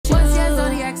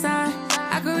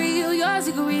stars,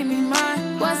 you can read me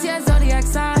mine. What's your zodiac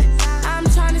sign? I'm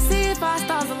trying to see if our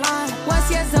stars align.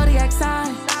 What's your zodiac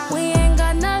sign? We ain't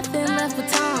got nothing left for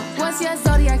time. What's your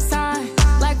zodiac sign?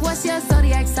 Like, what's your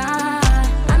zodiac sign?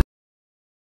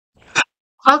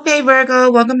 Okay,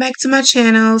 Virgo, welcome back to my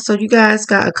channel. So you guys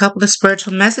got a couple of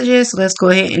spiritual messages. So let's go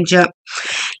ahead and jump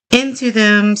into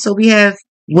them. So we have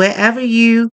wherever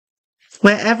your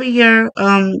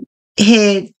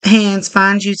hands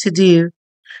find you to do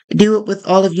it with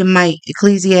all of your might.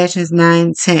 Ecclesiastes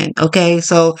 9:10. Okay,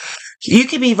 so you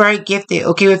can be very gifted,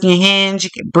 okay, with your hands.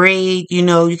 You can braid,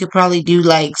 you could probably do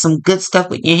like some good stuff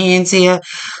with your hands here.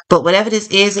 But whatever this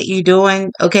is that you're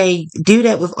doing, okay, do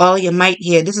that with all your might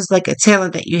here. This is like a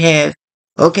talent that you have,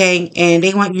 okay, and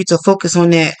they want you to focus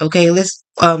on that. Okay, let's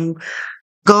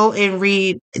go and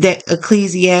read that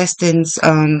Ecclesiastes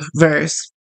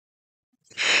verse.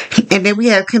 And then we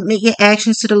have commit your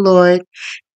actions to the Lord,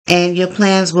 and your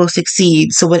plans will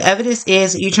succeed. So whatever this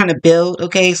is that you're trying to build,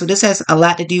 okay, so this has a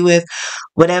lot to do with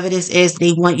whatever this is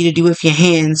they want you to do with your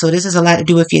hands. So this has a lot to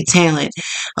do with your talent.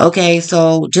 Okay,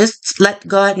 so just let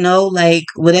God know, like,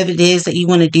 whatever it is that you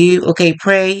want to do, okay,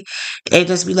 pray and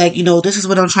just be like, this is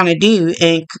what I'm trying to do,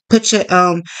 and put your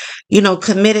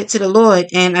commit it to the Lord.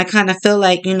 And I kind of feel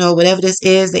like, whatever this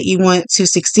is that you want to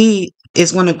succeed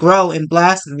is going to grow and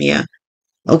blossom here.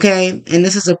 Okay, and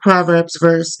this is a Proverbs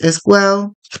verse as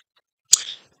well.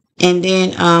 And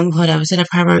then, hold on, is it a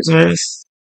Proverbs verse?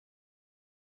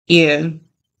 Yeah.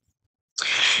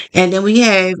 And then we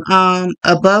have,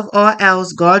 above all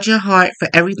else, guard your heart, for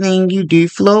everything you do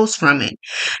flows from it.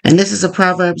 And this is a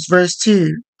Proverbs verse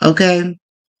 2, okay?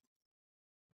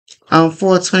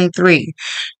 4:23.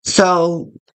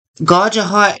 So, guard your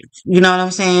heart, you know what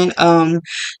I'm saying?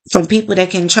 From people that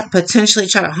can potentially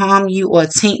try to harm you or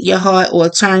taint your heart or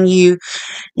turn you,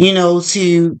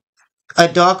 to a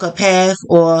darker path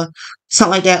or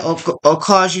something like that, or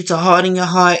cause you to harden your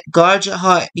heart. Guard your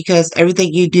heart, because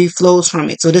everything you do flows from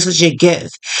it. So this is your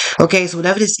gift. Okay, so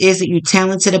whatever this is that you're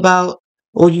talented about,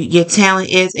 or your talent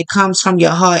is, it comes from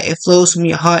your heart. It flows from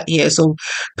your heart here. So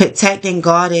protect and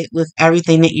guard it with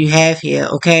everything that you have here.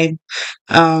 Okay.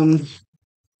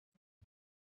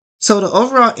 So the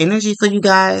overall energy for you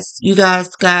guys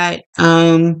got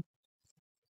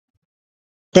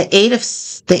the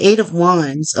eight of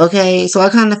wands. Okay, so I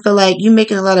kind of feel like you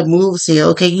making a lot of moves here.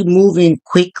 Okay, you moving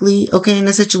quickly. Okay, in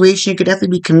the situation, you could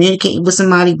definitely be communicating with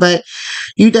somebody, but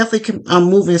you definitely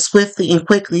moving swiftly and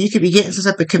quickly. You could be getting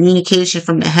some type of communication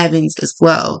from the heavens as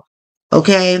well.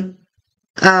 Okay,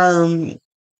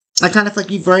 I kind of feel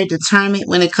like you're very determined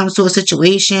when it comes to a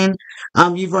situation.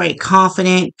 You're very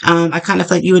confident. I kind of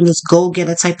feel like you're in this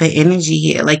go-getter type of energy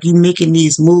here, like you making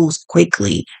these moves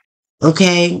quickly.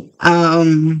 Okay.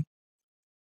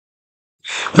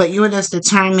 But you're in this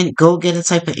determined go-getter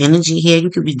type of energy here.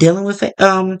 You could be dealing with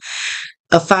a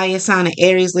fire sign, an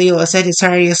Aries, Leo, or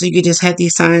Sagittarius. So you could just have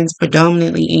these signs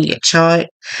predominantly in your chart.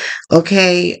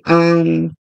 Okay.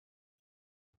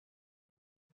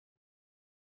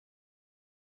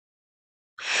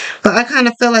 But I kind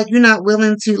of feel like you're not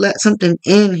willing to let something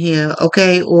in here,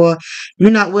 okay? Or you're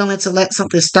not willing to let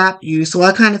something stop you. So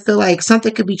I kind of feel like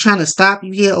something could be trying to stop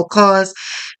you here or cause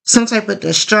some type of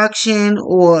destruction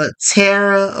or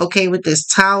terror, okay, with this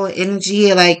tower energy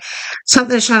here. Like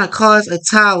something's trying to cause a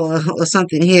tower or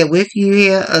something here with you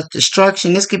here, a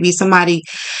destruction. This could be somebody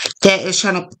that is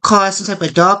trying to cause some type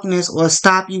of darkness or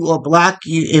stop you or block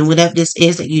you in whatever this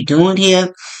is that you're doing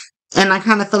here. And I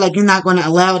kind of feel like you're not going to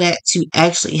allow that to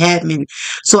actually happen.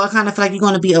 So I kind of feel like you're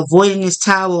going to be avoiding this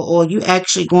tower, or you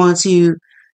actually going to,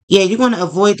 you're going to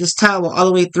avoid this tower all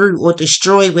the way through, or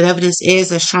destroy whatever this is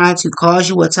that's trying to cause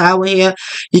you a tower here,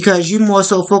 because you more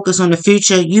so focus on the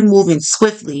future. You moving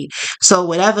swiftly. So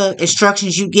whatever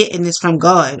instructions you get in this from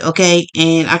God, okay?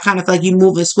 And I kind of feel like you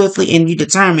moving swiftly and you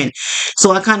determined.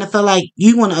 So I kind of feel like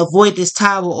you want to avoid this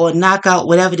tower or knock out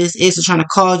whatever this is that's trying to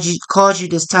cause you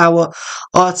this tower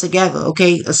altogether,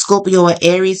 okay? A Scorpio or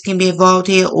Aries can be involved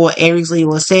here, or Aries,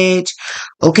 Leo, or Sag,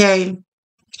 okay?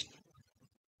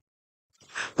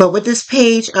 But with this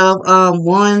page of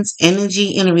wands energy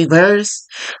in reverse,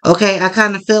 okay, I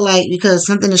kind of feel like because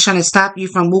something is trying to stop you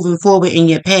from moving forward in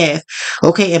your path,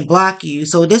 okay, and block you.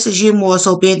 So this is you more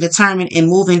so being determined and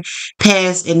moving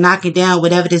past and knocking down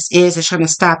whatever this is that's trying to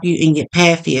stop you in your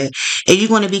path here. And you're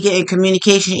going to be getting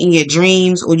communication in your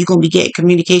dreams, or you're going to be getting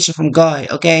communication from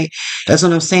God, okay? That's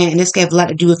what I'm saying. And this can have a lot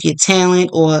to do with your talent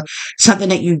or something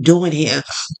that you're doing here,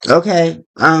 okay,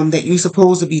 that you're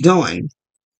supposed to be doing.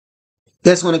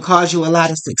 That's going to cause you a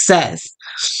lot of success.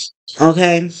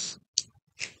 Okay.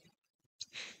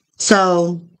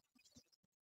 So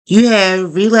we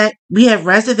have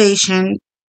reservation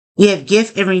We have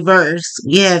gift in reverse.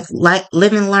 We have like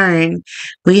live and learn.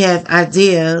 We have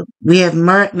idea. We have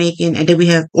merit making, and then we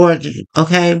have origin.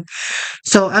 Okay.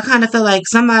 So I kind of feel like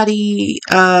somebody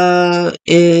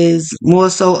is more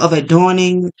so of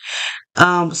adorning.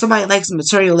 Somebody likes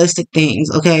materialistic things.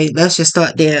 Okay, let's just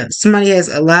start there. Somebody has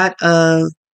a lot of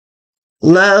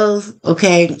love,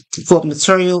 okay, for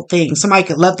material things. Somebody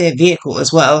could love their vehicle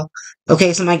as well.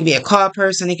 Okay, somebody could be a car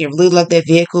person. They can really love their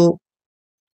vehicle.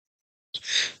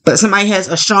 But somebody has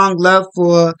a strong love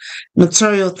for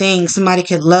material things. Somebody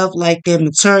could love like their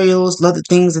materials, love the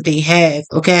things that they have.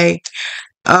 Okay.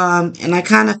 And I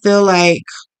kind of feel like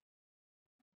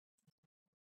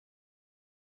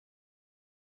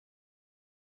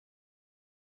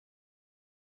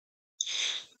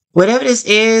whatever this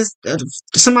is,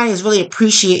 somebody is really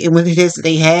appreciating what it is that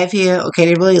they have here. Okay,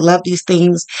 they really love these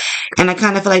things, and I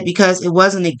kind of feel like because it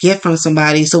wasn't a gift from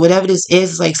somebody, so whatever this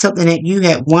is like something that you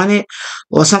had wanted,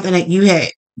 or something that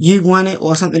you wanted,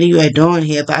 or something that you had done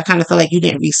here. But I kind of feel like you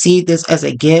didn't receive this as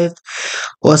a gift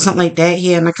or something like that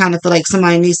here, and I kind of feel like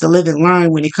somebody needs to live and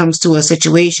learn when it comes to a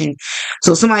situation.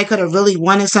 So somebody could have really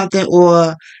wanted something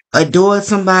or adored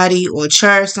somebody or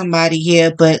cherished somebody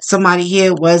here, but somebody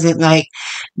here wasn't like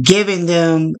giving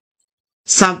them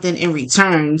something in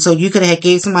return. So you could have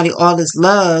gave somebody all this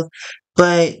love,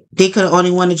 but they could have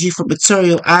only wanted you for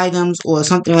material items or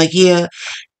something like here,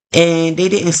 and they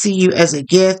didn't see you as a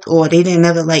gift, or they didn't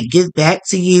ever like give back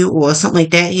to you or something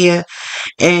like that here.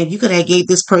 And you could have gave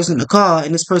this person a car,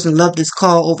 and this person loved this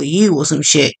car over you or some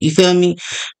shit. You feel me?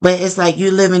 But it's like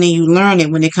you living and you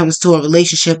learning when it comes to a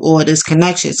relationship or this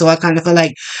connection. So I kind of feel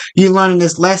like you learning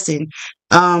this lesson.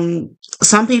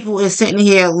 Some people is sitting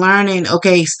here learning,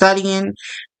 okay, studying,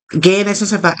 gaining some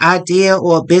type of idea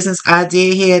or a business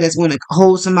idea here that's going to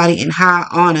hold somebody in high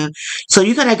honor. So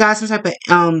you could have got some type of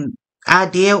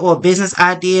idea or business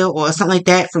idea or something like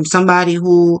that from somebody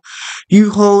who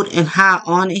you hold in high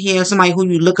honor here, somebody who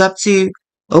you look up to.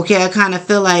 Okay, I kind of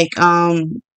feel like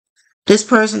this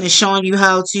person is showing you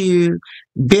how to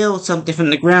build something from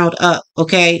the ground up.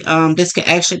 Okay, this could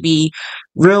actually be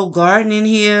real gardening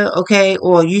here. Okay,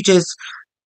 or you just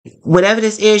whatever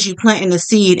this is, you planting the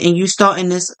seed and you starting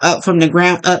this up from the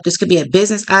ground up. This could be a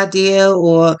business idea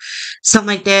or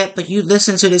something like that, but you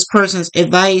listen to this person's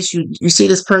advice. You see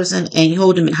this person and you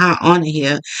hold them in high honor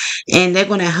here, and they're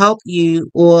going to help you,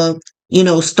 or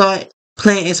start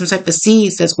planting some type of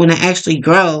seeds that's going to actually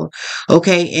grow,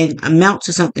 okay, and amount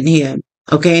to something here.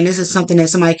 Okay, and this is something that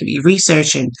somebody could be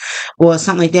researching or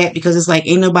something like that, because it's like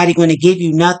ain't nobody going to give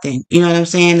you nothing. You know what I'm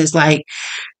saying? It's like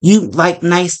you like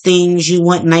nice things, you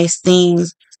want nice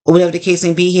things, or whatever the case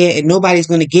may be here, and nobody's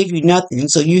going to give you nothing.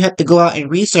 So you have to go out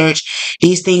and research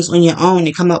these things on your own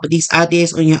and come up with these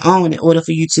ideas on your own in order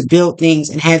for you to build things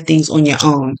and have things on your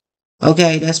own.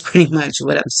 Okay, that's pretty much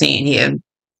what I'm saying here.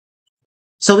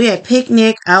 So we have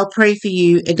picnic, I'll pray for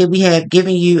you, and then we have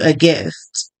giving you a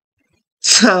gift.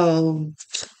 So,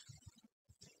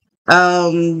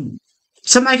 um,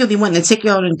 somebody could be wanting to take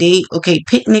you on a date. Okay,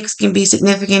 picnics can be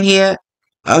significant here.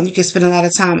 You can spend a lot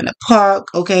of time in the park,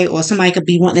 okay, or somebody could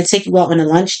be wanting to take you out on a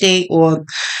lunch date or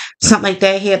something like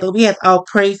that here. But we have I'll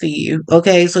pray for you,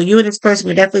 okay. So you and this person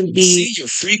would definitely be. See your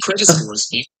free credit scores.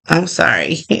 I'm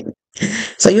sorry.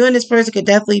 So you and this person could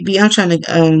definitely be. I'm trying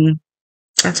to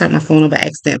I turned my phone on by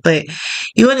accident, but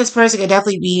you and this person could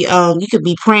definitely be, you could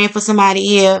be praying for somebody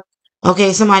here.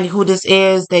 Okay, somebody who this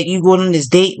is that you going on this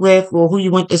date with, or who you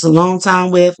went this alone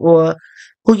time with, or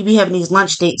who you be having these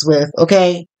lunch dates with.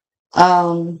 Okay,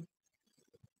 um,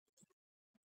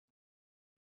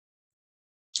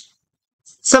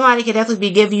 somebody could definitely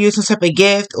be giving you some type of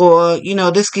gift, or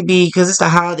this could be because it's the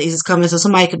holidays is coming, so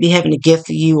somebody could be having a gift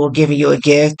for you or giving you a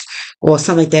gift or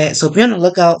something like that. So be on the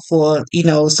lookout for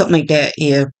something like that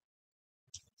here.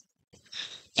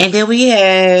 And then we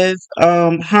have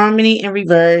harmony in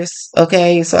reverse.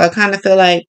 Okay, so I kind of feel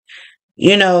like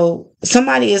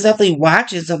somebody is definitely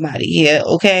watching somebody here.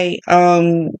 Okay,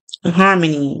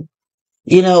 harmony.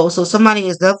 So somebody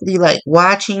is definitely like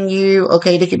watching you.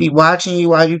 Okay, they could be watching you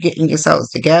while you're getting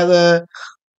yourselves together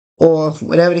or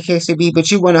whatever the case may be. But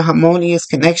you want a harmonious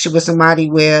connection with somebody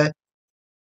where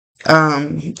I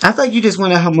feel like you just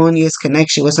want a harmonious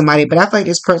connection with somebody, but I feel like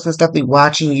this person is definitely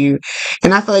watching you,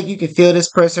 and I feel like you can feel this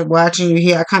person watching you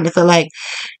here. I kind of feel like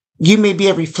you may be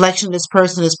a reflection of this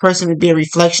person may be a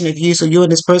reflection of you, so you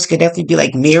and this person could definitely be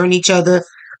like mirroring each other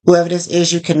whoever this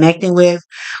is you connecting with.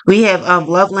 We have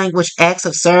love language, acts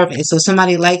of service. So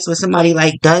somebody likes when somebody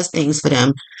like does things for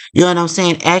them. You know what I'm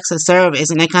saying? Acts of service.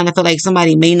 And I kind of feel like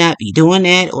somebody may not be doing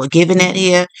that or giving that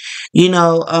here,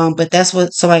 but that's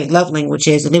what somebody love language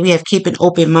is. And then we have keep an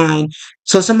open mind.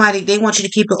 So somebody, they want you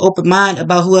to keep an open mind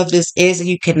about whoever this is that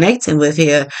you connecting with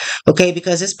here. Okay,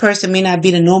 because this person may not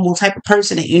be the normal type of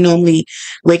person that you normally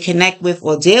would connect with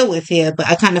or deal with here, but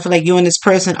I kind of feel like you and this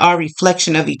person are a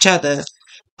reflection of each other.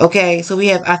 Okay, so we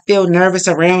have I feel nervous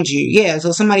around you. Yeah,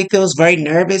 so somebody feels very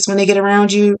nervous when they get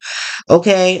around you.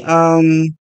 Okay,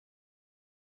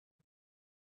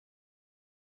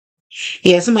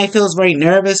 yeah, somebody feels very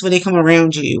nervous when they come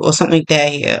around you or something like that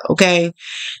here. Okay.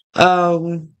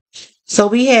 Um, so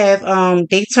we have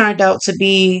they turned out to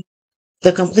be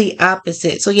the complete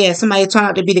opposite. So yeah, somebody turned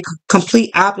out to be the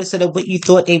complete opposite of what you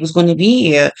thought they was going to be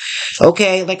here.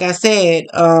 Okay, like I said,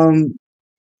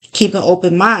 keep an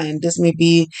open mind.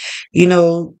 You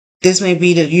know, this may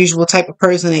be the usual type of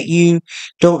person that you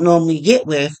don't normally get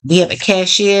with. We have a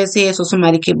cashiers here, so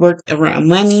somebody can work around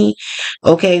money.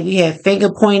 Okay, we have finger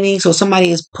pointing, so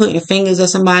somebody is putting fingers at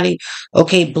somebody.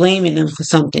 Okay, blaming them for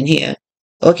something here.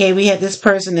 Okay, we have this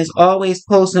person that's always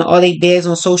posting all they dares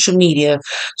on social media.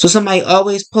 So somebody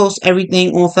always posts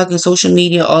everything on fucking social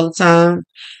media all the time.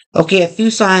 Okay, a few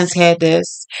signs had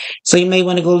this. So you may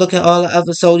want to go look at all the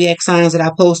other zodiac signs that I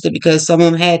posted because some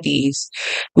of them had these.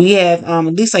 We have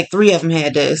at least like 3 of them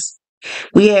had this.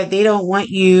 We have they don't want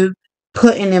you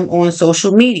putting them on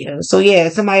social media. So yeah,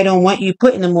 somebody don't want you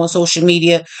putting them on social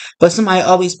media, but somebody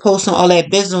always posting all that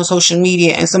business on social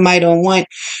media and somebody don't want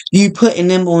you putting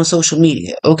them on social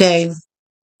media. Okay.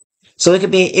 So it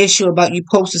could be an issue about you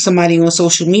posting somebody on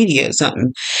social media or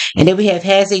something. And then we have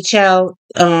has a child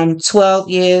 12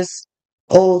 years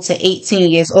old to 18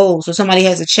 years old. So somebody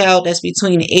has a child that's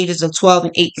between the ages of 12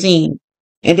 and 18.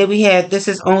 And then we have this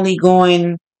is only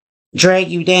going drag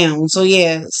you down. So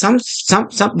yeah, some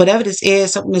whatever this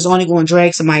is, something is only going to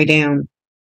drag somebody down.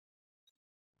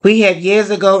 We have years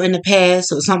ago in the past,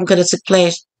 so something could have took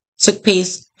place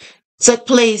took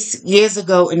place years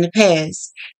ago in the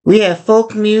past. We have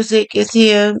folk music is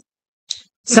here.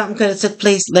 Something could have took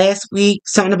place last week.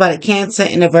 Something about a Cancer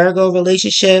and a Virgo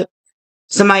relationship.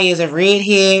 Somebody is a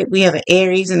redhead. We have an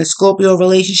Aries and a Scorpio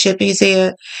relationship is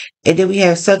here. And then we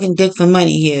have sucking dick for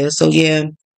money here. So yeah.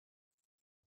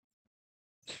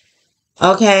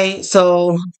 Okay,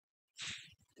 so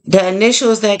the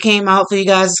initials that came out for you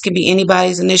guys, this could be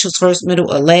anybody's initials, first,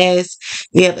 middle, or last.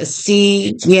 We have a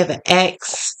C, we have an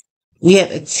X, we have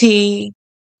a T,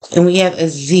 and we have a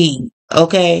Z.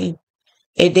 Okay.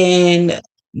 And then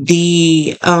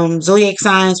the zodiac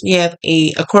signs, we have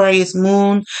a Aquarius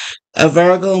moon, a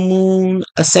Virgo moon,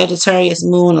 a Sagittarius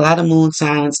moon, a lot of moon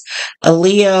signs, a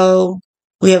Leo,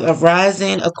 we have a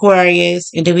rising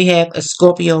Aquarius, and then we have a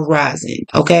Scorpio rising.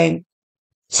 Okay.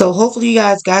 So hopefully you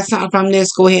guys got something from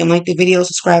this. Go ahead and like the video,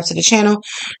 subscribe to the channel,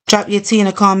 drop your T in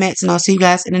the comments, and I'll see you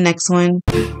guys in the next one.